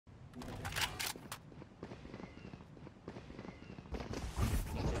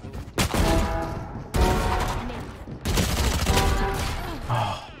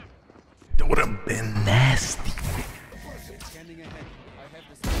been nasty.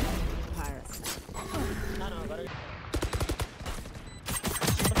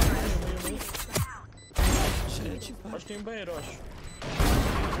 Acho que tem um banheiro, acho.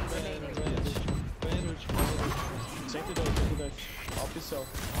 Banheiro último. 110. ACCEL.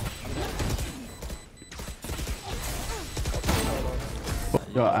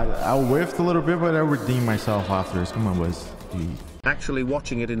 Yo, I whiffed a little bit, but I redeemed myself afterwards. Come on, boys. Actually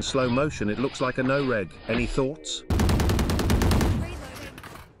watching it in slow motion, it looks like a no-reg. Any thoughts?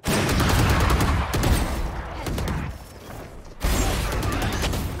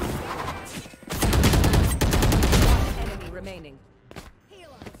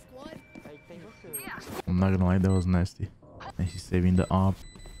 I'm not gonna lie, that was nasty. And he's saving the op.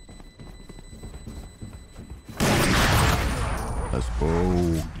 Let's go.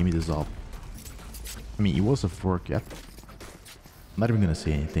 Give me this op. I mean, it was a fork, yeah. I'm not even gonna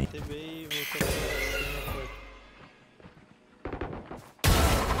say anything.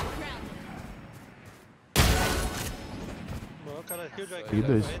 Boa, cara, aqui o Joy Aqui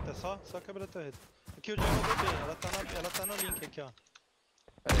dois. só quebra a torreta. Aqui o Joy mandou bem, ela tá no link aqui, ó.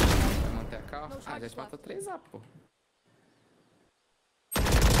 Vai manter a cal? Ah, já te matou 3A, pô.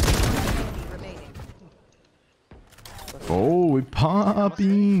 Oh, we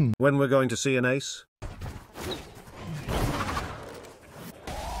popping! When we're going to see an ace?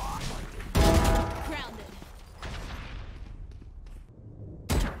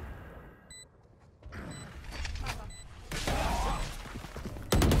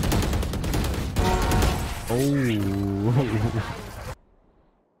 Oh!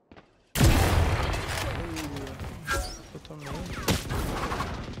 Eu tomei.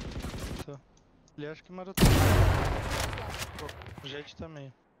 Ele acho que marotou. O Jet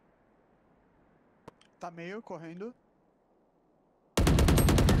também. Tá meio correndo.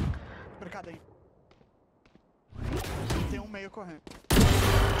 Mercado aí. Tem um meio correndo.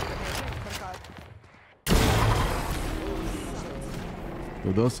 Mercado.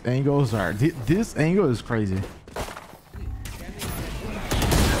 Yo, those angles are... This angle is crazy.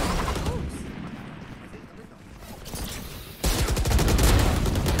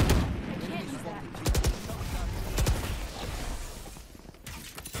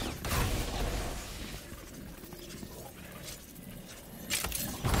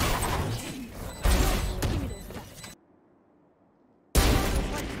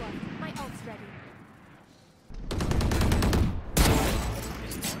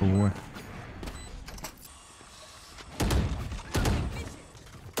 Boa.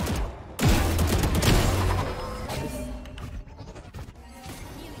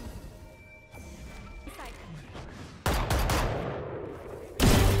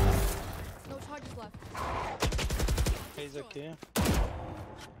 Fez aqui.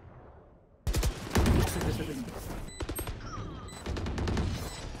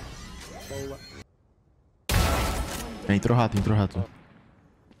 Boa. Entrou rato, entrou rato.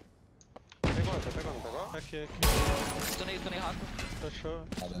 Pegou, não pegou? Aqui. Tunei rato. Fechou.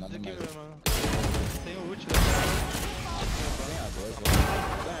 Aqui, mano. Tem o ult,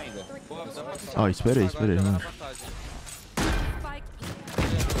 Ó, espera aí, mano.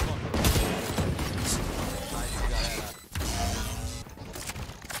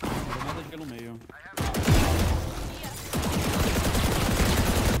 Nada pelo meio.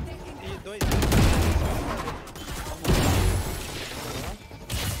 E dois.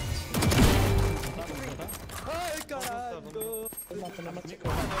 Ai, caralho! Vou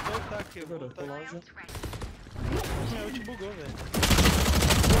voltar aqui, eu vou voltar. Meu ult bugou, velho.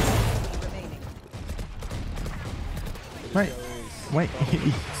 Wait.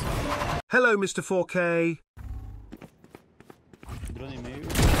 Hello, Mr. 4K. Drone e meio.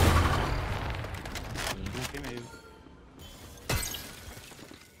 Meio.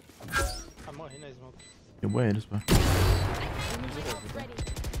 Ah, morri na smoke. Tem banheiros, pá. Vai.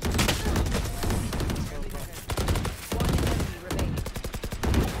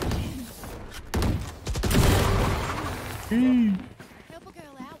 Tem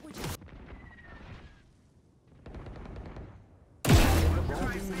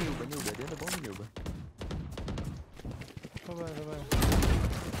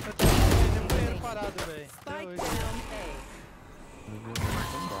um banheiro parado, velho.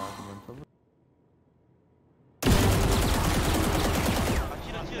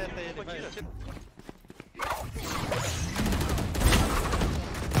 Atira ele, vai.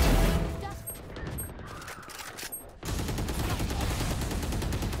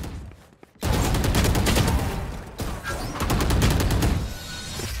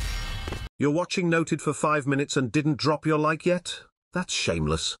 You're watching Noted for 5 minutes and didn't drop your like yet? That's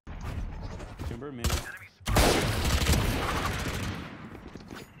shameless. Tem Chamber meio.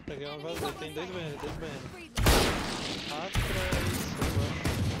 Peguei uma vazia, tem dois banheiros. Astra e Sova.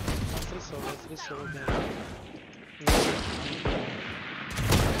 Astra e Sova,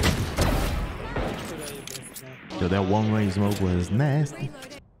 Yo, that one-way smoke was nasty.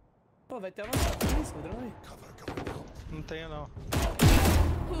 Pô, vai ter avançado. Isso, padrão aí. Não tenho não.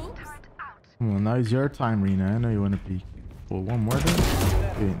 Come on, now it's your time, Rena. I know you want to peek. Well, one more then?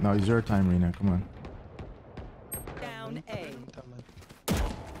 Okay, now it's your time, Rena. Come on. Down A. Tá, mano.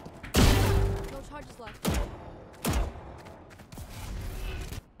 No charges left.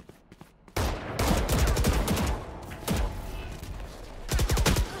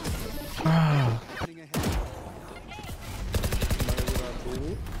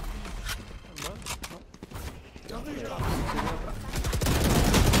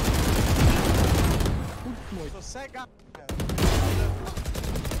 Tô cega.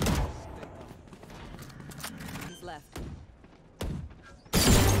 He's left.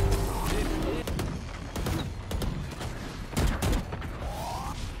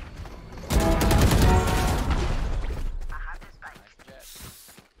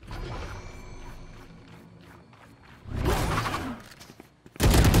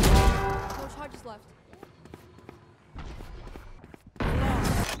 No charges left.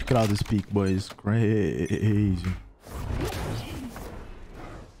 Look at all this peek, boys. Crazy.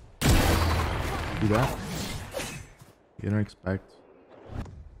 See that? You don't expect.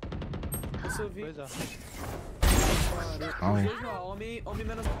 Isso eu vi. Dois A. Oh, Dois lá, homem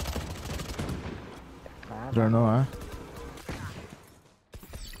menos. don't know, huh?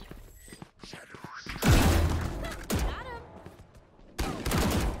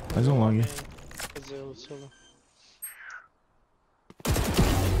 Mais um long. Fazer o solo.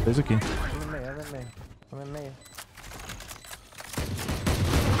 Dois aqui. Remaining.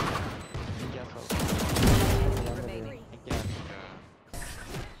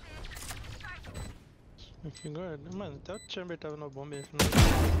 Enfim, guarda. Mano, até o Chamber tava no bomb.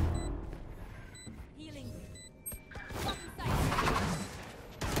 Healing.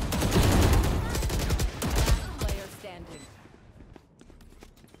 Player standing.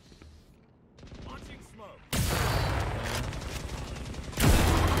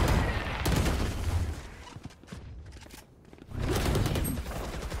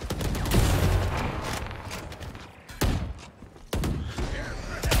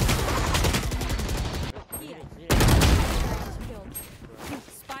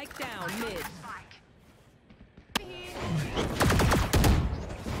 Spike down mid.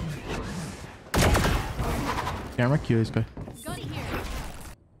 Camera Q, this guy. Gun here.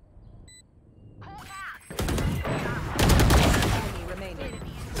 Enemy remaining.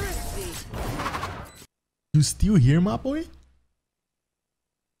 Thirsty. You still here, my boy?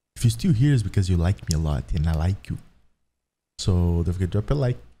 If you're still here, it's because you like me a lot and I like you. So don't forget to drop a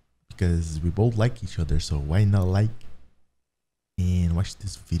like because we both like each other. So why not like and watch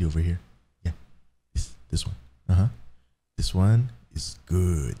this video over here? Yeah, this one. This one is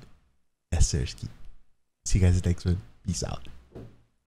good. Yes, sir. See you guys next one. Peace out.